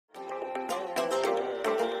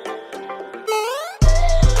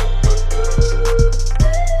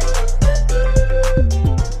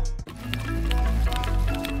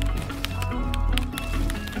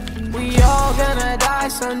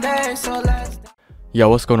Sunday, so let's. Yo,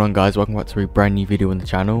 what's going on guys, welcome back to a brand new video on the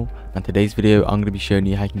channel. And today's video I'm going to be showing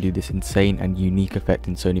you how you can do this insane and unique effect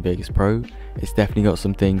in Sony Vegas Pro. It's definitely got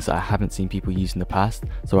some things that I haven't seen people use in the past,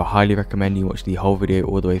 so I highly recommend you watch the whole video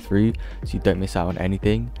all the way through so you don't miss out on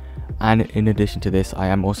anything. And in addition to this, I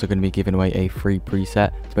am also going to be giving away a free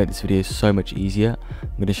preset to make this video so much easier.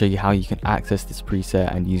 I'm going to show you how you can access this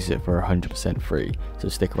preset and use it for 100% free, so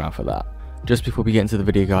stick around for that. Just before we get into the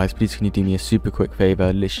video guys, please can you do me a super quick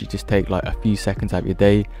favor, literally just take like a few seconds out of your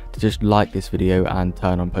day to just like this video and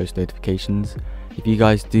turn on post notifications. If you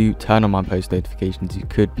guys do turn on my post notifications, you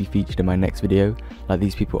could be featured in my next video like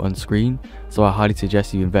these people on screen, so I highly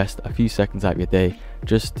suggest you invest a few seconds out of your day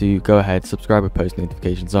just to go ahead, subscribe with post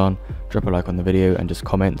notifications on, drop a like on the video and just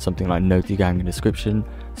comment something like Noti Gang in the description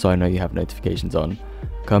so I know you have notifications on.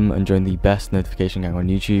 Come and join the best notification gang on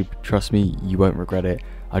YouTube, trust me, you won't regret it.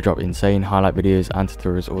 I drop insane highlight videos and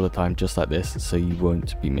tutorials all the time just like this, so you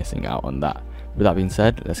won't be missing out on that. With that being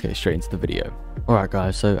said, let's get straight into the video. Alright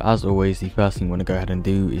guys, so as always, the first thing you want to go ahead and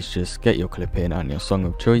do is just get your clip in and your song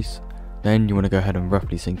of choice. Then you want to go ahead and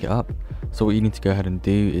roughly sync it up. So what you need to go ahead and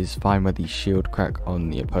do is find where the shield crack on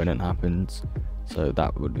the opponent happens. So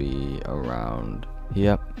that would be around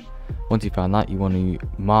here. Once you found that, you want to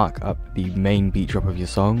mark up the main beat drop of your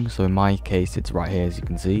song. So in my case, it's right here as you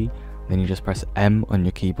can see. Then you just press M on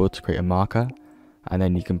your keyboard to create a marker, and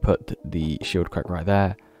then you can put the shield crack right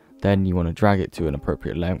there. Then you want to drag it to an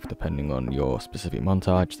appropriate length depending on your specific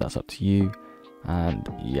montage, that's up to you. And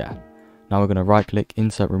yeah, now we're going to right click,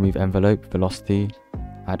 insert remove envelope, velocity,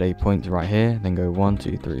 add a point right here, then go 1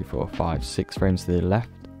 2 3 4 5 6 frames to the left,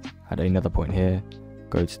 add another point here,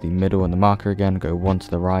 go to the middle on the marker again, go 1 to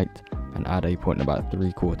the right and add a point about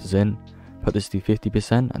 3/4 in. Put this to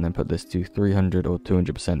 50% and then put this to 300 or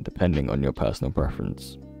 200% depending on your personal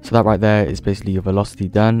preference. So that right there is basically your velocity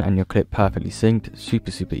done and your clip perfectly synced.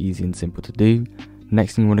 Super easy and simple to do.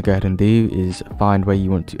 Next thing you want to go ahead and do is find where you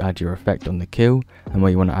want to add your effect on the kill and where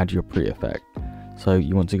you want to add your pre-effect. So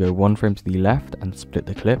you want to go 1 frame to the left and split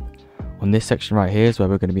the clip. On this section right here is where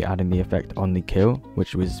we're going to be adding the effect on the kill,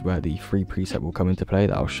 which is where the free preset will come into play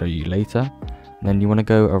that I'll show you later. And then you want to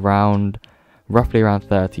go around roughly around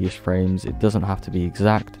 30ish frames. It doesn't have to be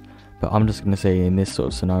exact, but I'm just going to say in this sort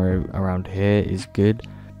of scenario around here is good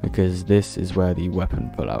because this is where the weapon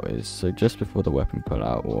pullout is. So just before the weapon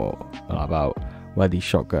pullout, or about where the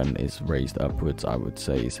shotgun is raised upwards, I would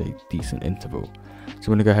say is a decent interval. So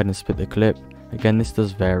we're going to go ahead and split the clip. Again, this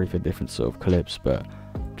does vary for different sort of clips, but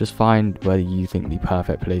just find where you think the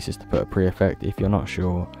perfect place is to put a pre-effect. If you're not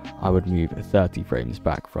sure, I would move 30 frames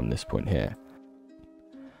back from this point here.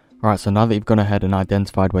 Alright, so now that you've gone ahead and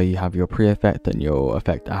identified where you have your pre-effect and your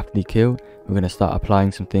effect after the kill, we're going to start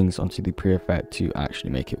applying some things onto the pre-effect to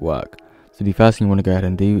actually make it work. So the first thing you want to go ahead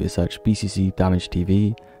and do is search BCC Damage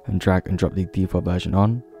TV and drag and drop the default version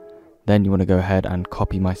on. Then you want to go ahead and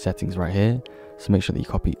copy my settings right here. So make sure that you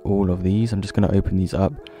copy all of these. I'm just going to open these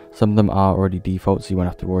up. Some of them are already default, so you won't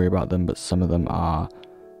have to worry about them, but some of them are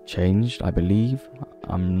changed, I believe.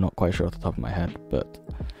 I'm not quite sure off the top of my head, but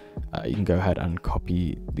you can go ahead and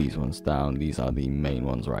copy these ones down. These are the main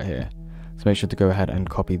ones right here, so make sure to go ahead and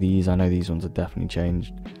copy these. I know these ones are definitely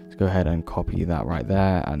changed, so go ahead and copy that right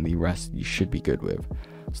there, and the rest you should be good with.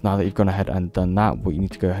 So now that you've gone ahead and done that, what you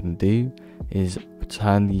need to go ahead and do is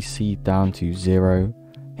turn the seed down to 0,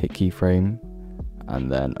 hit keyframe, and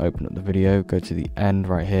then open up the video, go to the end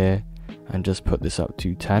right here and just put this up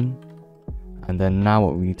to 10. And then now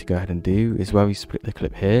what we need to go ahead and do is where we split the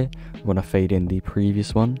clip here, we want to fade in the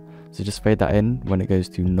previous one. So just fade that in when it goes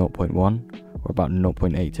to 0.1 or about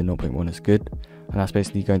 0.8 to 0.1 is good. And that's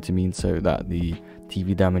basically going to mean so that the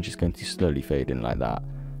TV damage is going to slowly fade in like that.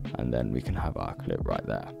 And then we can have our clip right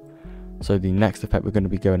there. So the next effect we're going to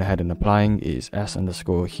be going ahead and applying is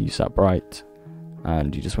S_HueSatBright.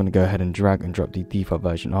 And you just want to go ahead and drag and drop the default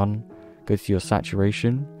version on. Go to your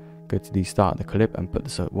saturation, go to the start of the clip and put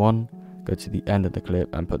this at 1. Go to the end of the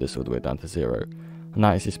clip and put this all the way down to 0. And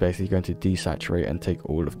that is just basically going to desaturate and take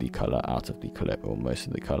all of the color out of the clip, or most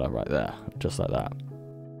of the color right there, just like that.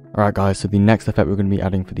 Alright guys, so the next effect we're going to be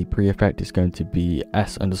adding for the pre-effect is going to be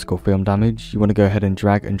S_film damage. You want to go ahead and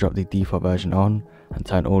drag and drop the default version on and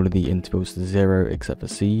turn all of the intervals to 0 except for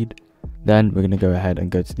seed. Then we're going to go ahead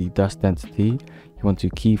and go to the dust density. You want to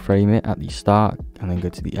keyframe it at the start and then go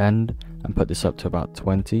to the end and put this up to about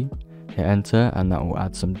 20. Hit enter and that will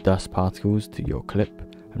add some dust particles to your clip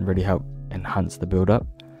and really help enhance the build up.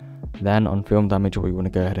 Then on film damage, what we want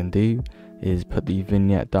to go ahead and do is put the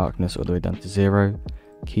vignette darkness all the way down to 0,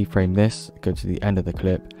 keyframe this, go to the end of the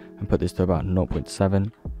clip and put this to about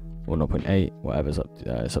 0.7 or 0.8, whatever's up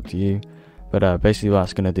to, it's up to you. But basically what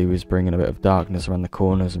that's going to do is bring in a bit of darkness around the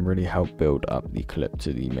corners and really help build up the clip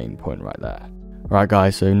to the main point right there. Right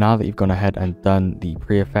guys, so now that you've gone ahead and done the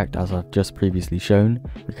pre-effect as I've just previously shown,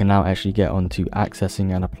 we can now actually get on to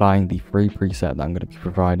accessing and applying the free preset that I'm going to be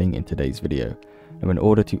providing in today's video. Now in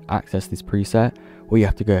order to access this preset, all you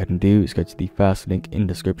have to go ahead and do is go to the first link in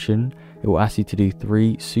description. It will ask you to do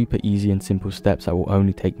 3 super easy and simple steps that will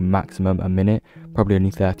only take maximum a minute, probably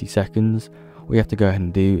only 30 seconds. All you have to go ahead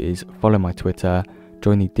and do is follow my Twitter,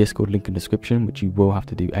 join the Discord link in description, which you will have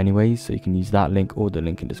to do anyways, so you can use that link or the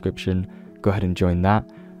link in description. Go ahead and join that,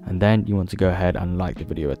 and then you want to go ahead and like the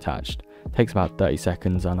video attached. It takes about 30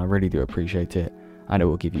 seconds and I really do appreciate it, and it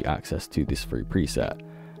will give you access to this free preset.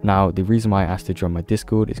 Now the reason why I asked to join my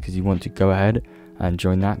Discord is because you want to go ahead and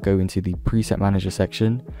join that, go into the preset manager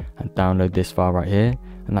section and download this file right here,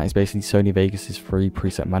 and that is basically Sony Vegas's free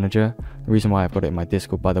preset manager. The reason why I've got it in my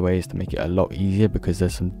Discord, by the way, is to make it a lot easier because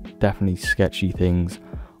there's some definitely sketchy things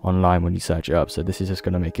online when you search it up, so this is just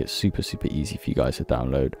going to make it super easy for you guys to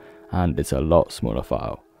download, and it's a lot smaller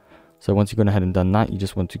file. So once you've gone ahead and done that, you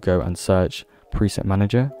just want to go and search preset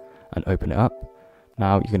manager and open it up.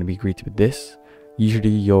 Now you're going to be greeted with this. Usually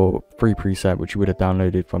your free preset, which you would have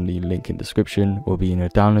downloaded from the link in description, will be in your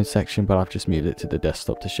download section, but I've just moved it to the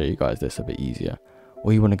desktop to show you guys this a bit easier.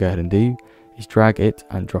 All you want to go ahead and do is drag it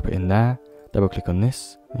and drop it in there, double click on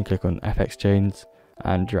this and click on FX chains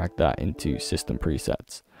and drag that into system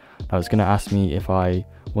presets. Now it's going to ask me if I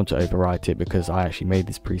want to overwrite it because I actually made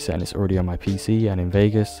this preset and it's already on my PC and in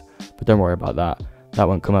Vegas, but don't worry about that. That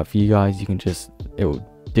won't come up for you guys. You can just, it will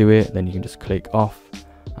do it, then you can just click off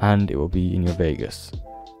and it will be in your Vegas.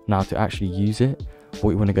 Now to actually use it, what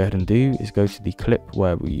we want to go ahead and do is go to the clip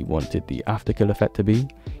where we wanted the afterkill effect to be.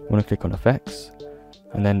 You want to click on effects,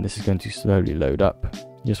 and then this is going to slowly load up.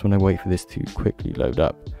 You just want to wait for this to quickly load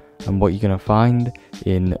up. And what you're going to find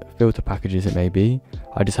in filter packages, it may be,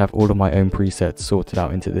 I just have all of my own presets sorted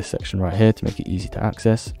out into this section right here to make it easy to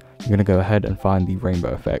access. You're going to go ahead and find the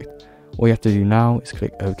rainbow effect. All you have to do now is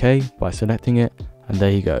click OK by selecting it, and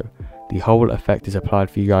there you go. The whole effect is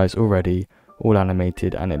applied for you guys already, all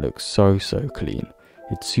animated, and it looks so clean.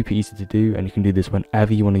 It's super easy to do, and you can do this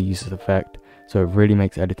whenever you want to use this effect, so it really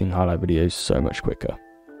makes editing highlight videos so much quicker.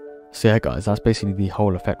 So yeah guys, that's basically the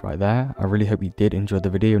whole effect right there. I really hope you did enjoy the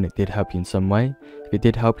video and it did help you in some way. If it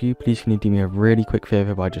did help you, please can you do me a really quick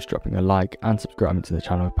favor by just dropping a like and subscribing to the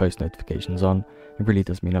channel with post notifications on. It really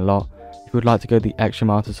does mean a lot. If you would like to go the extra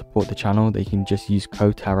mile to support the channel, then you can just use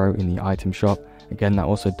code TARO in the item shop. Again, that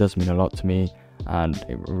also does mean a lot to me and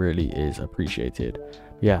it really is appreciated.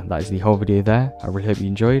 Yeah, that is the whole video there. I really hope you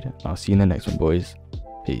enjoyed, and I'll see you in the next one, boys.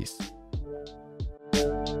 Peace.